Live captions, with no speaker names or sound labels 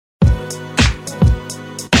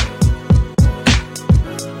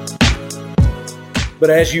But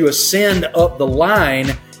as you ascend up the line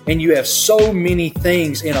and you have so many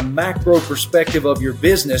things in a macro perspective of your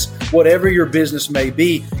business, whatever your business may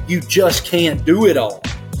be, you just can't do it all.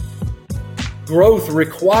 Growth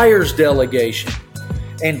requires delegation,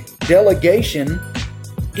 and delegation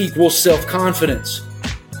equals self-confidence.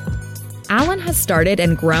 Alan has started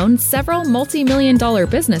and grown several multi-million-dollar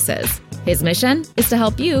businesses. His mission is to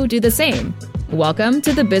help you do the same. Welcome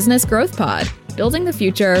to the Business Growth Pod, building the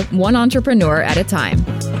future one entrepreneur at a time.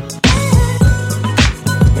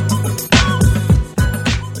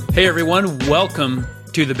 Hey everyone, welcome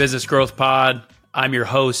to the Business Growth Pod. I'm your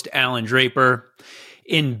host, Alan Draper.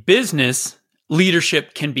 In business,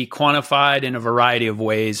 leadership can be quantified in a variety of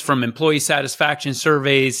ways, from employee satisfaction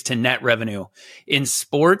surveys to net revenue. In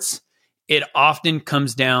sports, it often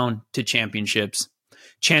comes down to championships.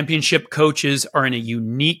 Championship coaches are in a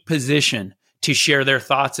unique position to share their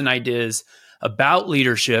thoughts and ideas about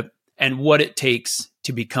leadership and what it takes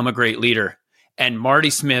to become a great leader. And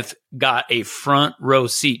Marty Smith got a front row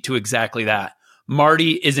seat to exactly that.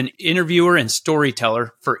 Marty is an interviewer and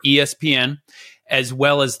storyteller for ESPN, as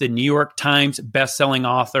well as the New York Times bestselling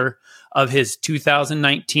author of his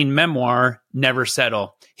 2019 memoir, Never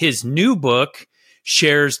Settle. His new book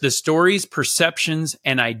shares the stories, perceptions,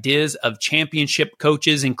 and ideas of championship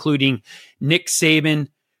coaches, including Nick Saban,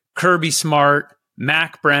 Kirby Smart,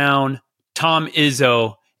 Mac Brown, Tom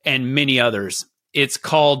Izzo, and many others. It's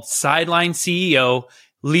called Sideline CEO,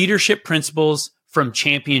 Leadership Principles from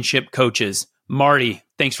Championship Coaches. Marty,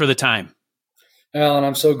 thanks for the time. Alan,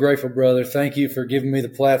 I'm so grateful, brother. Thank you for giving me the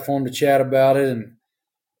platform to chat about it and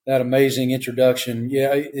that amazing introduction.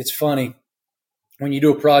 Yeah, it's funny. When you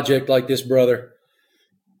do a project like this, brother,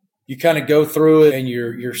 you kind of go through it and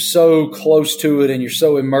you're so close to it and you're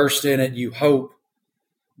so immersed in it, you hope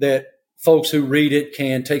that folks who read it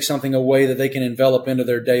can take something away that they can envelop into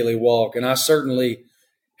their daily walk. And I certainly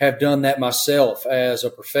have done that myself as a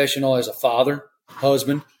professional, as a father,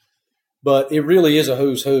 husband. But it really is a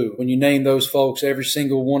who's who. When you name those folks, every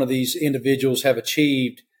single one of these individuals have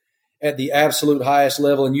achieved at the absolute highest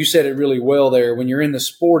level. And you said it really well there. When you're in the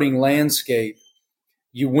sporting landscape,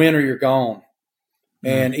 you win or you're gone.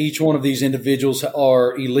 And each one of these individuals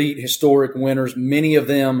are elite, historic winners. Many of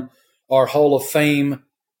them are Hall of Fame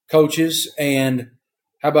coaches. And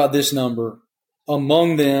how about this number?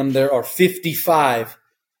 Among them, there are 55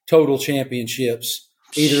 total championships,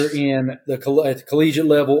 either in at the collegiate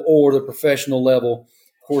level or the professional level.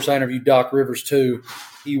 Of course, I interviewed Doc Rivers too.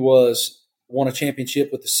 He won a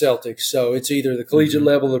championship with the Celtics. So it's either the collegiate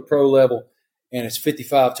level or the pro level, and it's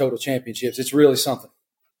 55 total championships. It's really something.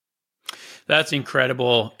 That's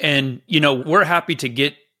incredible. And, we're happy to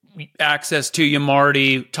get access to you,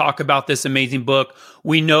 Marty, talk about this amazing book.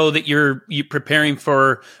 We know that you're preparing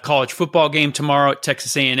for college football game tomorrow at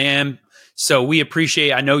Texas A&M. So we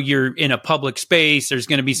appreciate, I know you're in a public space. There's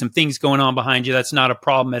going to be some things going on behind you. That's not a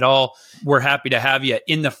problem at all. We're happy to have you.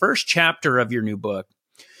 In the first chapter of your new book,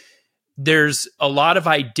 there's a lot of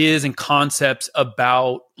ideas and concepts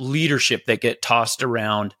about leadership that get tossed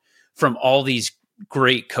around from all these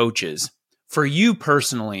great coaches. For you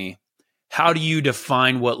personally, how do you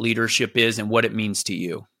define what leadership is and what it means to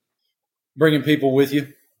you? Bringing people with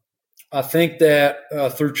you. I think that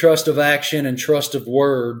through trust of action and trust of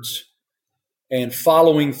words and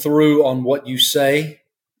following through on what you say,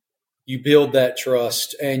 you build that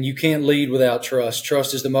trust. And you can't lead without trust.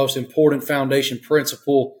 Trust is the most important foundation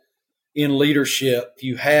principle in leadership. If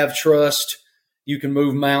you have trust, you can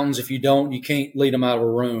move mountains. If you don't, you can't lead them out of a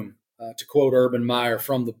room, to quote Urban Meyer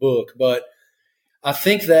from the book. But I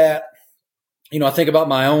think that, I think about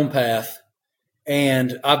my own path,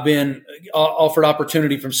 and I've been offered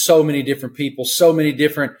opportunity from so many different people, so many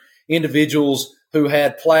different individuals who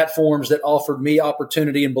had platforms that offered me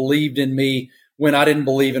opportunity and believed in me when I didn't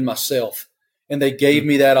believe in myself. And they gave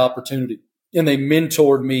me that opportunity, and they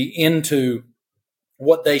mentored me into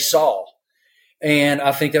what they saw. And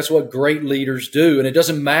I think that's what great leaders do. And it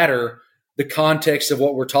doesn't matter the context of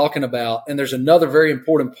what we're talking about. And there's another very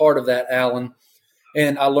important part of that, Alan.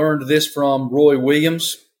 And I learned this from Roy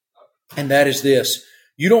Williams, and that is this.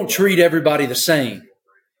 You don't treat everybody the same.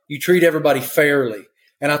 You treat everybody fairly.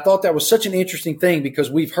 And I thought that was such an interesting thing because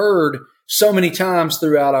we've heard so many times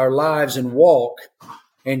throughout our lives and walk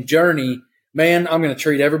and journey, man, I'm going to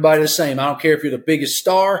treat everybody the same. I don't care if you're the biggest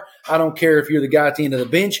star. I don't care if you're the guy at the end of the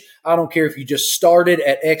bench. I don't care if you just started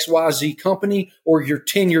at XYZ company or you're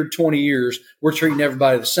tenured 20 years. We're treating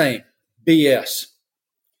everybody the same. BS.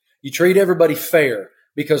 You treat everybody fair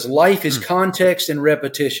because life is context and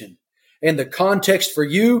repetition. And the context for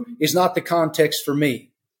you is not the context for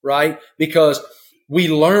me, right? Because we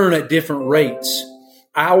learn at different rates.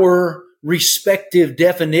 Our respective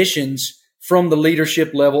definitions from the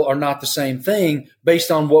leadership level are not the same thing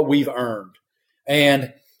based on what we've earned.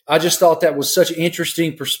 And I just thought that was such an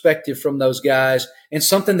interesting perspective from those guys, and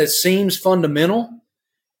something that seems fundamental,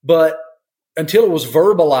 but until it was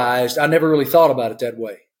verbalized, I never really thought about it that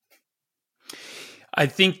way. I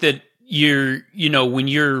think that when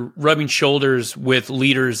you're rubbing shoulders with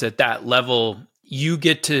leaders at that level, you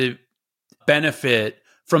get to benefit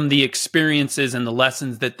from the experiences and the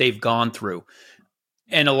lessons that they've gone through.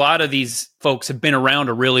 And a lot of these folks have been around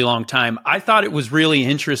a really long time. I thought it was really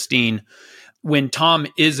interesting when Tom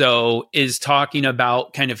Izzo is talking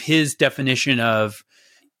about kind of his definition of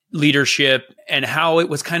leadership and how it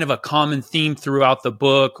was kind of a common theme throughout the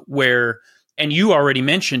book where, and you already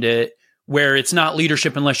mentioned it, where it's not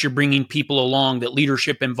leadership unless you're bringing people along, that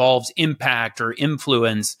leadership involves impact or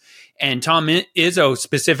influence. And Tom Izzo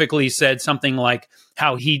specifically said something like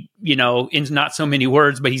how he, in not so many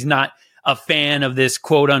words, but he's not a fan of this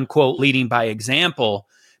quote unquote leading by example,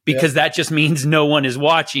 because that just means no one is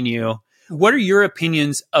watching you. What are your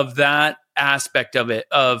opinions of that aspect of it,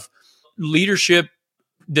 of leadership,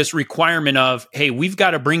 this requirement of, hey, we've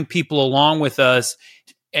got to bring people along with us,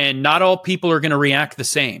 and not all people are going to react the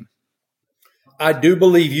same? I do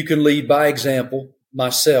believe you can lead by example,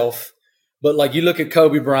 myself, but like you look at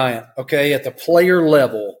Kobe Bryant, okay, at the player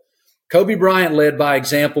level, Kobe Bryant led by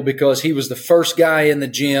example because he was the first guy in the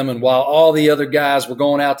gym, and while all the other guys were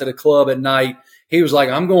going out to the club at night, he was like,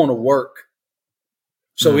 I'm going to work.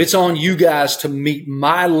 So it's on you guys to meet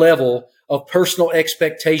my level of personal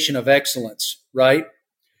expectation of excellence, right?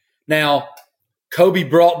 Now, Kobe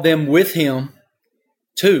brought them with him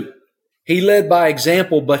too. He led by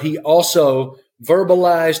example, but he also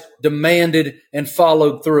verbalized, demanded, and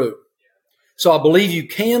followed through. So I believe you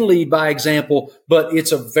can lead by example, but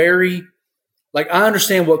it's a very, I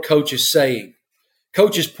understand what Coach is saying.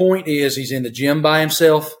 Coach's point is he's in the gym by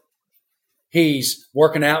himself. He's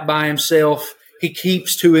working out by himself. He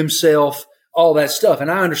keeps to himself, all that stuff. And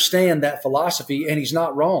I understand that philosophy, and he's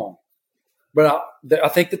not wrong. But I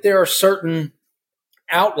think that there are certain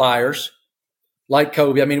outliers like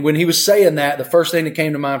Kobe. I mean, when he was saying that, the first thing that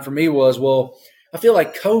came to mind for me was, well, I feel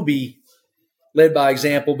like Kobe led by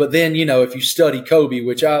example. But then, if you study Kobe,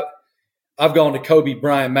 which I've gone to Kobe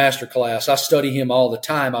Bryant masterclass, I study him all the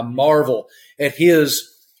time. I marvel at his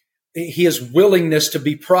willingness to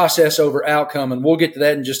be process over outcome. And we'll get to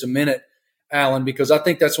that in just a minute, Alan, because I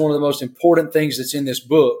think that's one of the most important things that's in this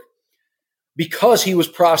book. Because he was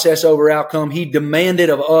process over outcome, he demanded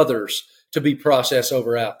of others to be process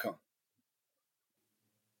over outcome.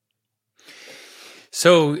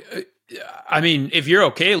 So, I mean, if you're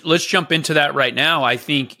okay, let's jump into that right now. I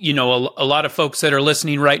think, a lot of folks that are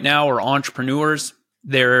listening right now are entrepreneurs.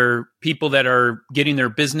 They're people that are getting their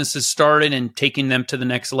businesses started and taking them to the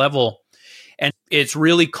next level. And it's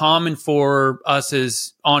really common for us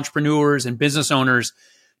as entrepreneurs and business owners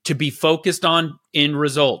to be focused on end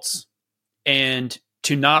results and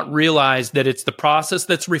to not realize that it's the process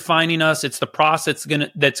that's refining us. It's the process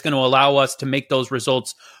that's going to allow us to make those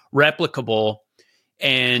results replicable.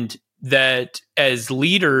 And that as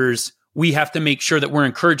leaders, we have to make sure that we're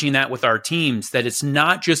encouraging that with our teams, that it's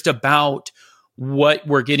not just about what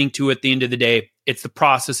we're getting to at the end of the day. It's the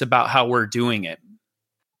process about how we're doing it.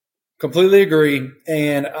 Completely agree.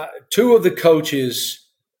 And two of the coaches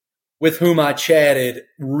with whom I chatted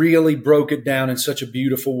really broke it down in such a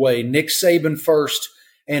beautiful way. Nick Saban first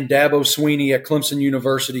and Dabo Swinney at Clemson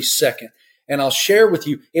University second. And I'll share with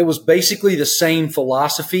you, it was basically the same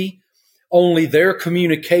philosophy, only their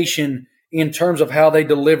communication in terms of how they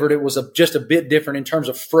delivered it was just a bit different in terms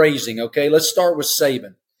of phrasing. Okay, let's start with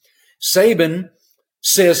Saban. Saban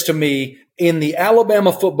says to me, in the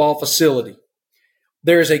Alabama football facility,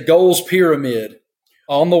 there's a goals pyramid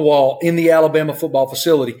on the wall in the Alabama football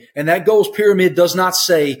facility. And that goals pyramid does not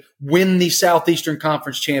say win the Southeastern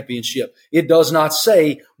Conference championship. It does not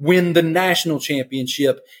say win the national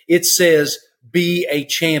championship. It says be a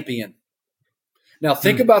champion. Now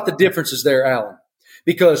think about the differences there, Alan,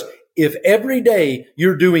 because if every day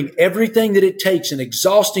you're doing everything that it takes and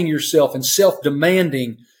exhausting yourself and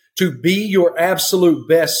self-demanding to be your absolute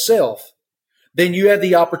best self, then you have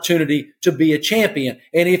the opportunity to be a champion.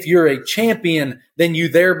 And if you're a champion, then you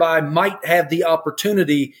thereby might have the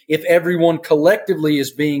opportunity, if everyone collectively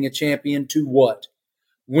is being a champion, to what?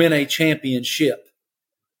 Win a championship.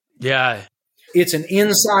 Yeah. It's an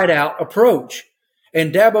inside-out approach.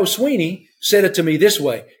 And Dabo Swinney said it to me this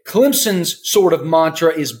way. Clemson's sort of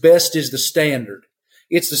mantra is best is the standard.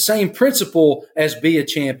 It's the same principle as be a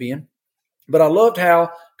champion. But I loved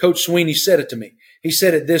how Coach Swinney said it to me. He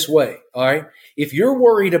said it this way, all right? If you're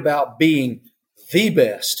worried about being the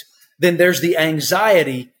best, then there's the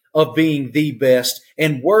anxiety of being the best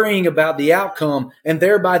and worrying about the outcome, and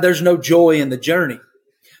thereby there's no joy in the journey.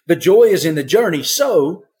 The joy is in the journey.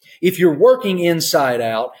 So if you're working inside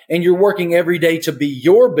out and you're working every day to be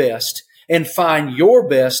your best and find your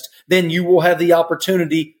best, then you will have the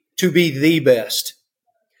opportunity to be the best.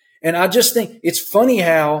 And I just think it's funny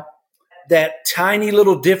how that tiny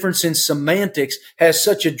little difference in semantics has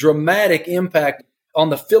such a dramatic impact on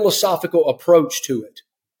the philosophical approach to it.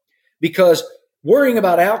 Because worrying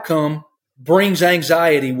about outcome brings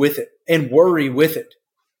anxiety with it and worry with it.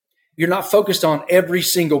 You're not focused on every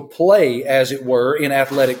single play, as it were, in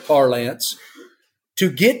athletic parlance to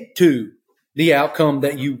get to the outcome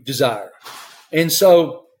that you desire. And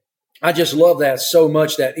so I just love that so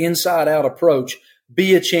much, that inside out approach.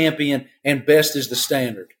 Be a champion, and best is the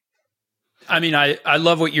standard. I mean, I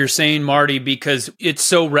love what you're saying, Marty, because it's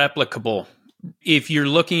so replicable. If you're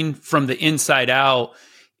looking from the inside out,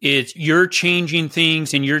 you're changing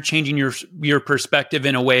things and you're changing your perspective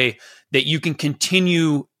in a way that you can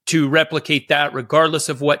continue to replicate that regardless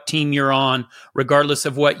of what team you're on, regardless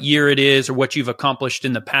of what year it is or what you've accomplished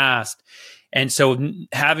in the past. And so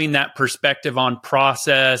having that perspective on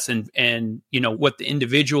process and what the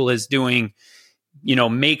individual is doing,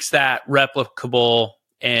 makes that replicable.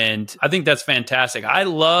 And I think that's fantastic. I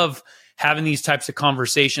love having these types of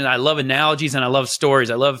conversations. I love analogies and I love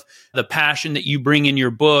stories. I love the passion that you bring in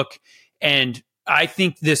your book. And I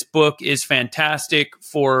think this book is fantastic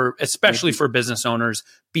especially for business owners,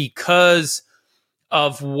 because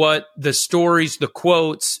of what the stories, the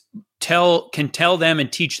quotes can tell them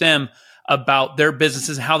and teach them about their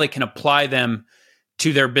businesses and how they can apply them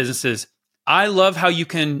to their businesses. I love how you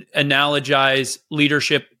can analogize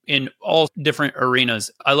leadership in all different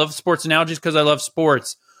arenas. I love sports analogies because I love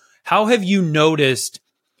sports. How have you noticed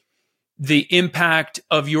the impact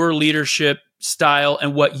of your leadership style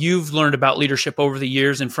and what you've learned about leadership over the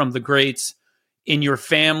years and from the greats in your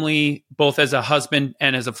family, both as a husband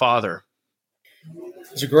and as a father?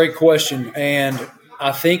 It's a great question. And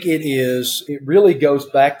I think it really goes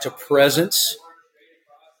back to presence,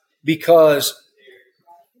 because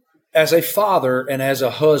as a father and as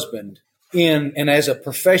a husband and as a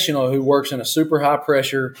professional who works in a super high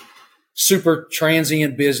pressure, super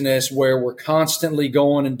transient business where we're constantly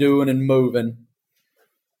going and doing and moving,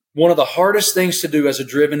 one of the hardest things to do as a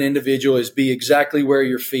driven individual is be exactly where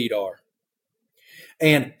your feet are.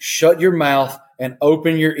 And shut your mouth and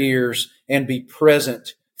open your ears and be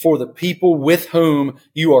present for the people with whom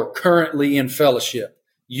you are currently in fellowship.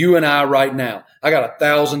 You and I right now. I got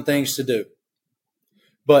 1,000 things to do.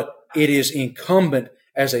 But it is incumbent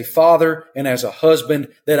as a father and as a husband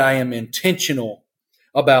that I am intentional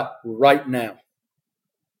about right now.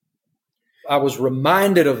 I was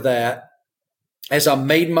reminded of that as I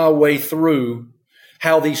made my way through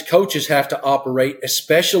how these coaches have to operate,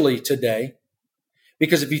 especially today.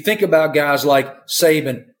 Because if you think about guys like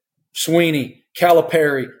Saban, Sweeney,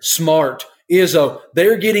 Calipari, Smart, Izzo,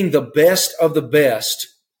 they're getting the best of the best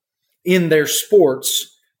in their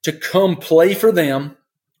sports to come play for them.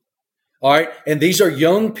 All right. And these are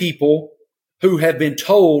young people who have been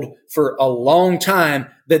told for a long time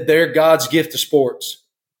that they're God's gift to sports.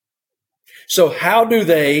 So how do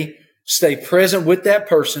they stay present with that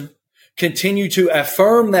person, continue to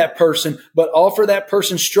affirm that person, but offer that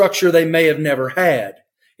person structure they may have never had?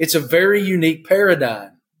 It's a very unique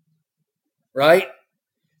paradigm, right?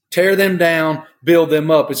 Tear them down, build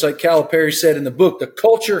them up. It's like Calipari said in the book, the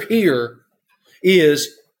culture here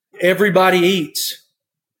is everybody eats.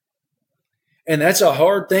 And that's a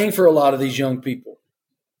hard thing for a lot of these young people.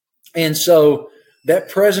 And so that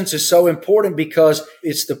presence is so important because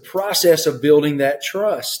it's the process of building that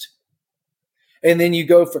trust. And then you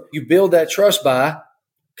build that trust by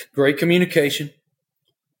great communication,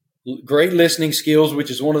 great listening skills,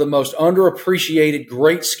 which is one of the most underappreciated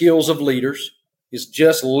great skills of leaders, is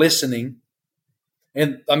just listening.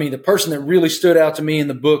 And I mean, the person that really stood out to me in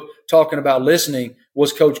the book talking about listening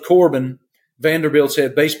was Coach Corbin, Vanderbilt's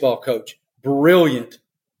head baseball coach. Brilliant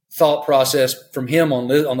thought process from him on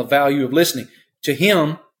the value of listening. To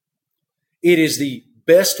him, it is the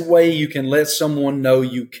best way you can let someone know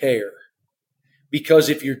you care. Because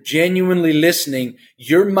if you're genuinely listening,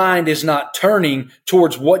 your mind is not turning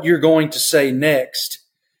towards what you're going to say next.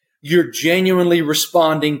 You're genuinely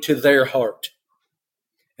responding to their heart.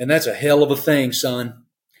 And that's a hell of a thing, son.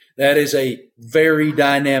 That is a very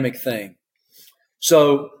dynamic thing.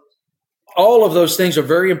 So all of those things are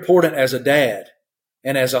very important as a dad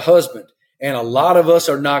and as a husband. And a lot of us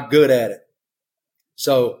are not good at it.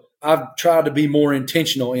 So I've tried to be more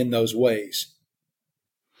intentional in those ways.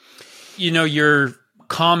 Your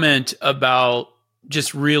comment about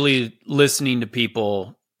just really listening to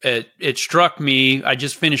people, it struck me. I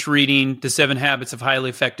just finished reading The 7 Habits of Highly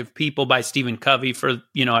Effective People by Stephen Covey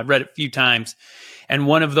I've read it a few times. And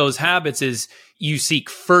one of those habits is you seek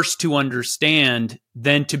first to understand,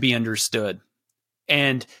 then to be understood.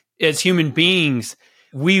 And as human beings,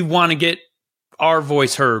 we want to get our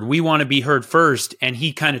voice heard. We want to be heard first. And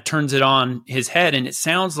he kind of turns it on his head. And it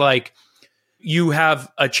sounds like you have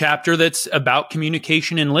a chapter that's about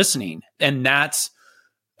communication and listening. And that's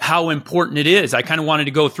how important it is. I kind of wanted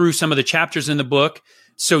to go through some of the chapters in the book.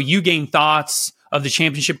 So you gain thoughts of the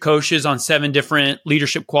championship coaches on 7 different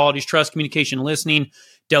leadership qualities: trust, communication, listening,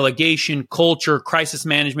 delegation, culture, crisis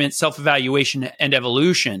management, self-evaluation, and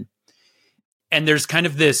evolution. And there's kind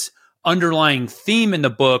of this underlying theme in the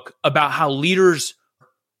book about how leaders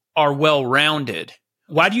are well-rounded.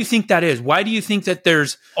 Why do you think that is? Why do you think that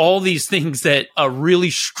there's all these things that a really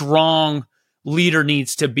strong leader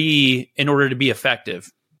needs to be in order to be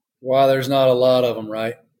effective? Well, there's not a lot of them,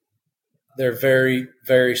 right? They're very,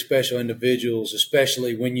 very special individuals,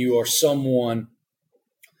 especially when you are someone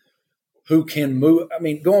who can move. I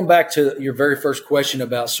mean, going back to your very first question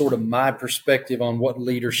about sort of my perspective on what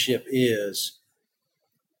leadership is,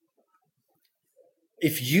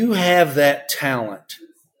 if you have that talent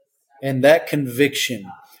and that conviction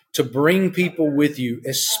to bring people with you,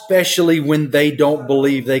 especially when they don't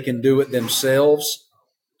believe they can do it themselves,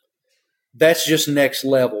 that's just next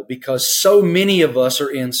level, because so many of us are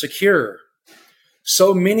insecure.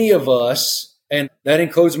 So many of us, and that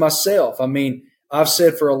includes myself. I mean, I've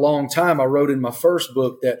said for a long time, I wrote in my first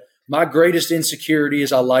book that my greatest insecurity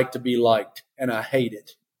is I like to be liked, and I hate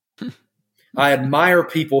it. I admire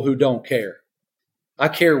people who don't care. I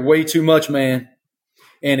care way too much, man,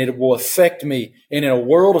 and it will affect me. And in a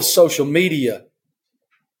world of social media,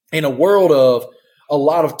 in a world of a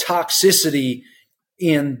lot of toxicity,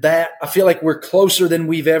 in that I feel like we're closer than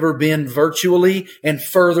we've ever been virtually and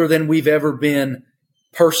further than we've ever been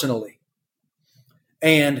personally.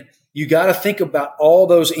 And you got to think about all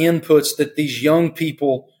those inputs that these young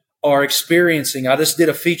people are experiencing. I just did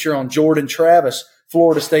a feature on Jordan Travis,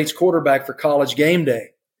 Florida State's quarterback for College Game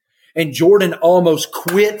Day. And Jordan almost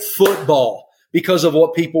quit football because of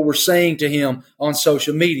what people were saying to him on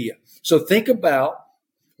social media. So think about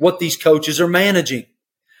what these coaches are managing.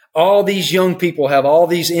 All these young people have all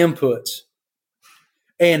these inputs.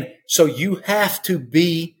 And so you have to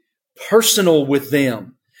be personal with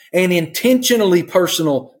them and intentionally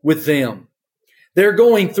personal with them. They're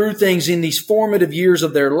going through things in these formative years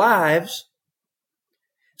of their lives.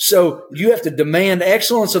 So you have to demand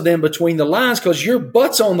excellence of them between the lines because your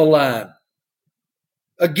butt's on the line.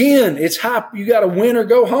 Again, it's high. You got to win or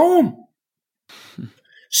go home.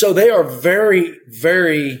 So they are very,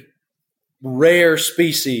 very rare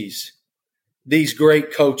species, these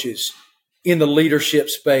great coaches in the leadership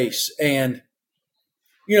space. And,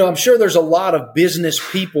 I'm sure there's a lot of business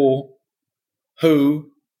people who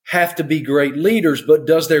have to be great leaders, but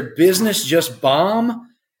does their business just bomb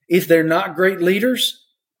if they're not great leaders?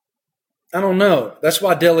 I don't know. That's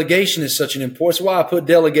why delegation is such an important. That's why I put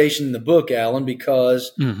delegation in the book, Alan,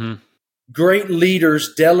 because great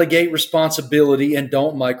leaders delegate responsibility and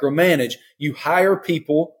don't micromanage. You hire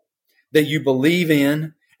people that you believe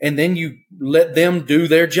in, and then you let them do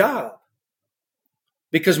their job.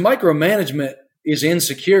 Because micromanagement is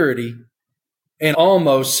insecurity and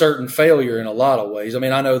almost certain failure in a lot of ways. I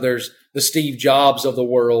mean, I know there's the Steve Jobs of the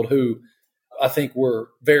world who I think were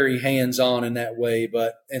very hands-on in that way,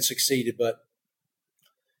 and succeeded. But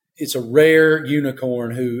it's a rare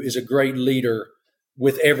unicorn who is a great leader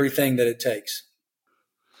with everything that it takes.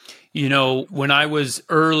 When I was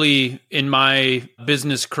early in my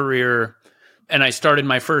business career and I started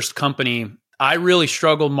my first company, I really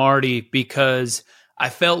struggled, Marty, because I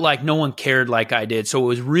felt like no one cared like I did. So it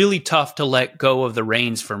was really tough to let go of the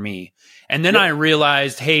reins for me. And then I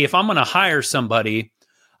realized, hey, if I'm going to hire somebody,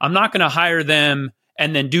 I'm not going to hire them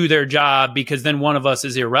and then do their job because then one of us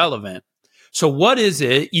is irrelevant. So what is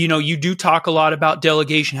it? You do talk a lot about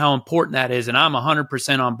delegation, how important that is. And I'm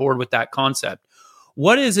 100% on board with that concept.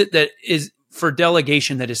 What is it that is for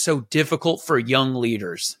delegation that is so difficult for young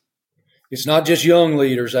leaders? It's not just young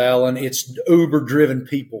leaders, Alan. It's uber-driven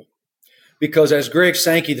people. Because as Greg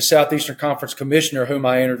Sankey, the Southeastern Conference Commissioner, whom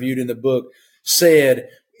I interviewed in the book, said,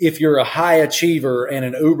 if you're a high achiever and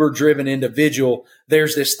an uber-driven individual,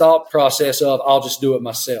 there's this thought process of, I'll just do it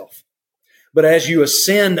myself. But as you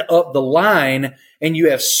ascend up the line and you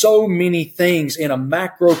have so many things in a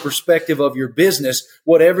macro perspective of your business,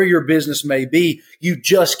 whatever your business may be, you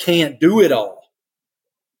just can't do it all.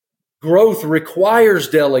 Growth requires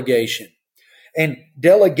delegation. And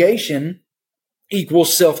delegation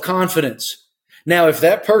equals self-confidence. Now, if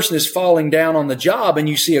that person is falling down on the job and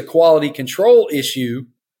you see a quality control issue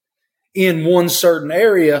in one certain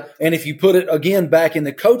area, and if you put it again back in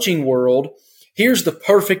the coaching world, here's the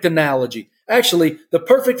perfect analogy. Actually, the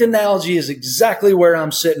perfect analogy is exactly where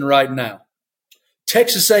I'm sitting right now.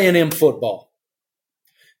 Texas A&M football.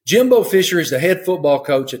 Jimbo Fisher is the head football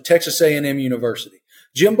coach at Texas A&M University.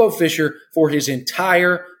 Jimbo Fisher, for his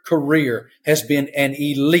entire career, has been an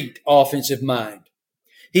elite offensive mind.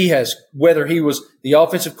 He has, whether he was the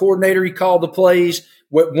offensive coordinator, he called the plays.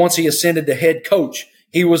 Once he ascended to head coach,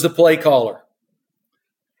 he was the play caller.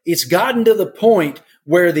 It's gotten to the point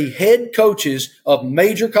where the head coaches of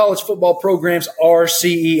major college football programs are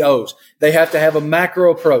CEOs. They have to have a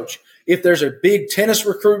macro approach. If there's a big tennis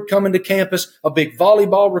recruit coming to campus, a big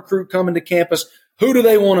volleyball recruit coming to campus, who do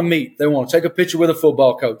they want to meet? They want to take a picture with a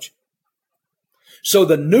football coach. So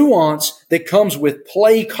the nuance that comes with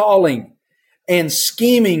play calling and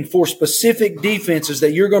scheming for specific defenses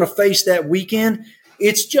that you're going to face that weekend,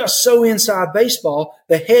 it's just so inside baseball,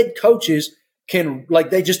 the head coaches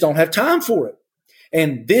they just don't have time for it.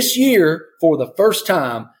 And this year, for the first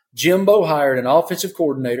time, Jimbo hired an offensive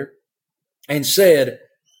coordinator and said,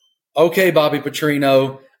 okay, Bobby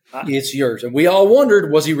Petrino, it's yours. And we all wondered,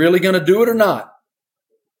 was he really going to do it or not?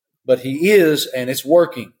 But he is, and it's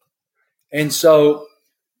working. And so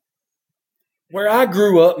where I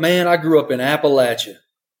grew up, I grew up in Appalachia,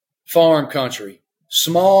 farm country,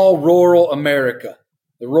 small rural America,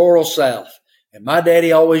 the rural South. And my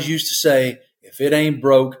daddy always used to say, if it ain't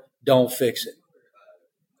broke, don't fix it.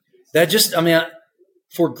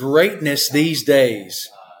 For greatness these days,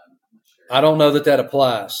 I don't know that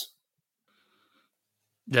applies.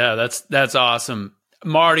 Yeah, that's awesome.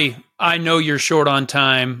 Marty, I know you're short on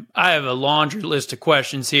time. I have a laundry list of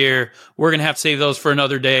questions here. We're going to have to save those for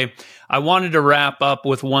another day. I wanted to wrap up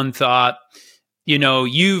with one thought.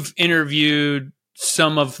 You've interviewed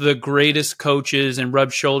some of the greatest coaches and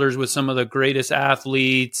rubbed shoulders with some of the greatest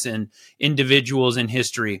athletes and individuals in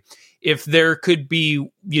history. If there could be,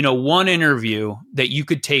 one interview that you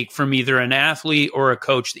could take from either an athlete or a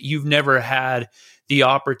coach that you've never had the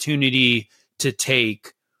opportunity to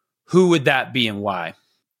take, who would that be and why?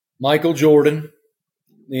 Michael Jordan.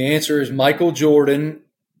 The answer is Michael Jordan.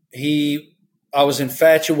 I was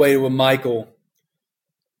infatuated with Michael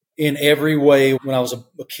in every way when I was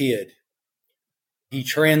a kid. He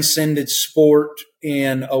transcended sport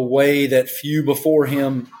in a way that few before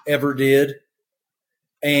him ever did.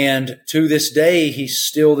 And to this day, he's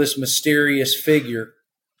still this mysterious figure.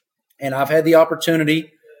 And I've had the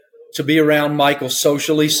opportunity to be around Michael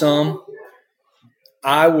socially some.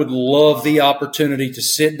 I would love the opportunity to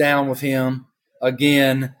sit down with him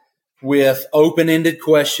again with open-ended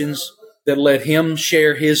questions that let him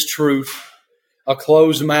share his truth, a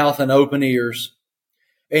closed mouth and open ears,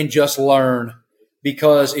 and just learn.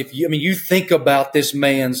 Because you think about this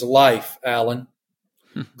man's life, Alan,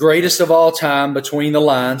 greatest of all time between the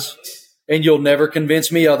lines, and you'll never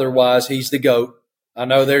convince me otherwise. He's the GOAT. I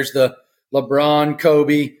know there's the LeBron,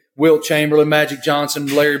 Kobe, Wilt Chamberlain, Magic Johnson,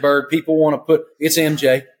 Larry Bird. People want to it's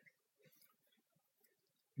MJ.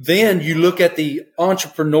 Then you look at the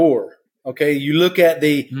entrepreneur, okay? You look at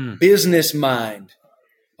the business mind.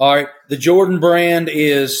 All right, the Jordan brand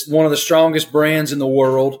is one of the strongest brands in the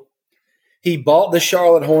world. He bought the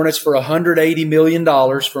Charlotte Hornets for $180 million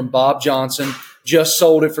from Bob Johnson, just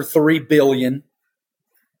sold it for $3 billion.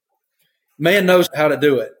 Man knows how to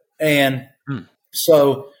do it. And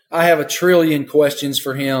so I have a trillion questions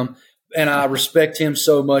for him, and I respect him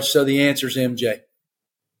so much. So the answer is MJ.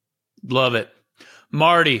 Love it.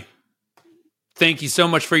 Marty, thank you so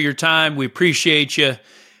much for your time. We appreciate you.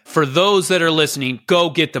 For those that are listening, go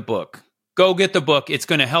get the book. Go get the book. It's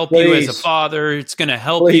going to help you as a father. It's going to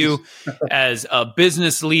help you as a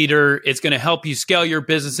business leader. It's going to help you scale your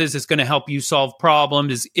businesses. It's going to help you solve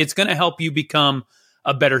problems. It's going to help you become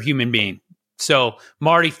a better human being. So,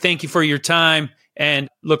 Marty, thank you for your time and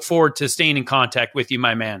look forward to staying in contact with you,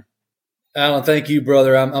 my man. Alan, thank you,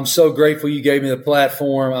 brother. I'm so grateful you gave me the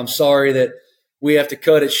platform. I'm sorry that we have to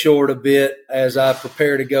cut it short a bit as I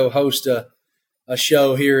prepare to go host a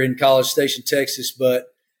show here in College Station, Texas. But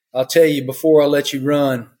I'll tell you, before I let you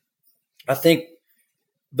run, I think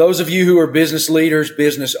those of you who are business leaders,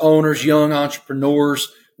 business owners, young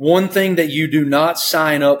entrepreneurs, one thing that you do not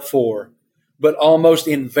sign up for, but almost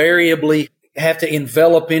invariably have to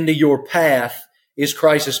envelop into your path is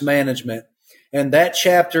crisis management. And that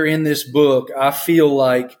chapter in this book, I feel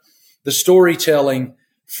like the storytelling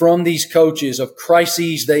from these coaches of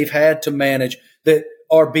crises they've had to manage that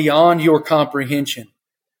are beyond your comprehension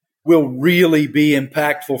will really be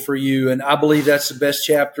impactful for you. And I believe that's the best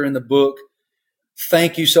chapter in the book.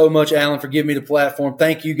 Thank you so much, Alan, for giving me the platform.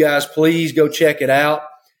 Thank you, guys. Please go check it out.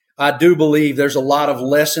 I do believe there's a lot of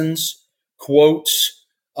lessons, quotes,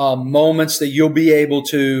 moments that you'll be able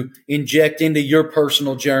to inject into your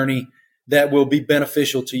personal journey that will be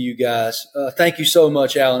beneficial to you guys. Thank you so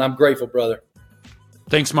much, Alan. I'm grateful, brother.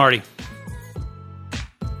 Thanks, Marty.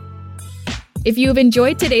 If you have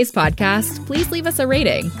enjoyed today's podcast, please leave us a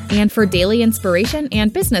rating. And for daily inspiration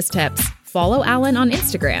and business tips, follow Alan on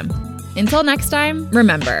Instagram. Until next time,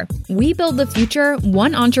 remember, we build the future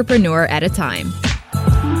one entrepreneur at a time.